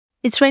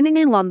It's raining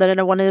in London and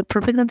I wanted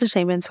perfect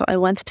entertainment, so I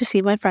went to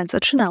see my friends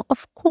at Chanel,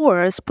 of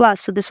course.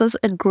 Plus, this was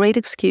a great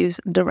excuse,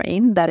 the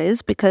rain, that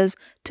is, because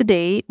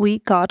today we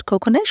got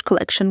Coco Neige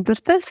collection.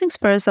 But first things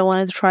first, I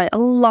wanted to try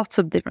lots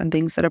of different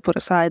things that I put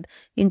aside,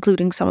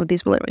 including some of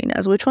these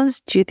ballerinas. Which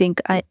ones do you think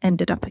I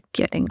ended up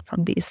getting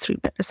from these three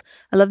pairs?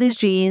 I love these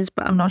jeans,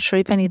 but I'm not sure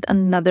if I need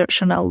another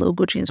Chanel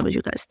logo jeans. What do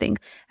you guys think?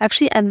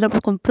 Actually ended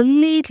up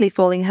completely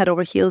falling head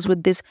over heels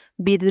with this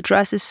beaded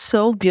dress. Is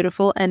so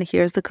beautiful. And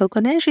here's the Coco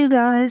Neige, you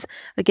guys.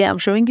 Again, I'm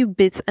showing you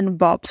bits and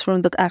bobs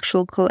from the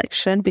actual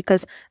collection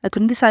because I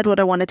couldn't decide what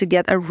I wanted to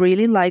get. I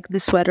really like the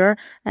sweater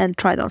and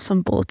tried on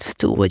some boots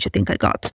too. What do you think I got?